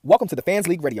Welcome to the Fans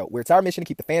League Radio, where it's our mission to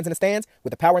keep the fans in the stands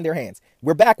with the power in their hands.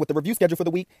 We're back with the review schedule for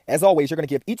the week. As always, you're going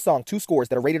to give each song 2 scores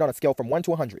that are rated on a scale from 1 to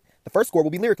 100. The first score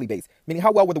will be lyrically based, meaning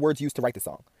how well were the words used to write the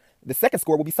song. The second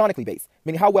score will be sonically based,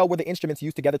 meaning how well were the instruments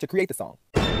used together to create the song.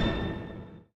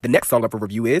 The next song up for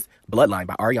review is Bloodline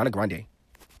by Ariana Grande.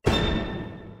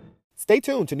 Stay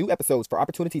tuned to new episodes for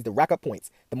opportunities to rack up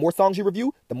points. The more songs you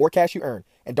review, the more cash you earn.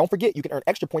 And don't forget, you can earn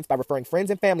extra points by referring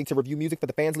friends and family to review music for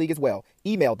the Fans League as well.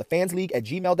 Email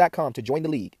thefansleague@gmail.com to join the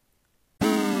league.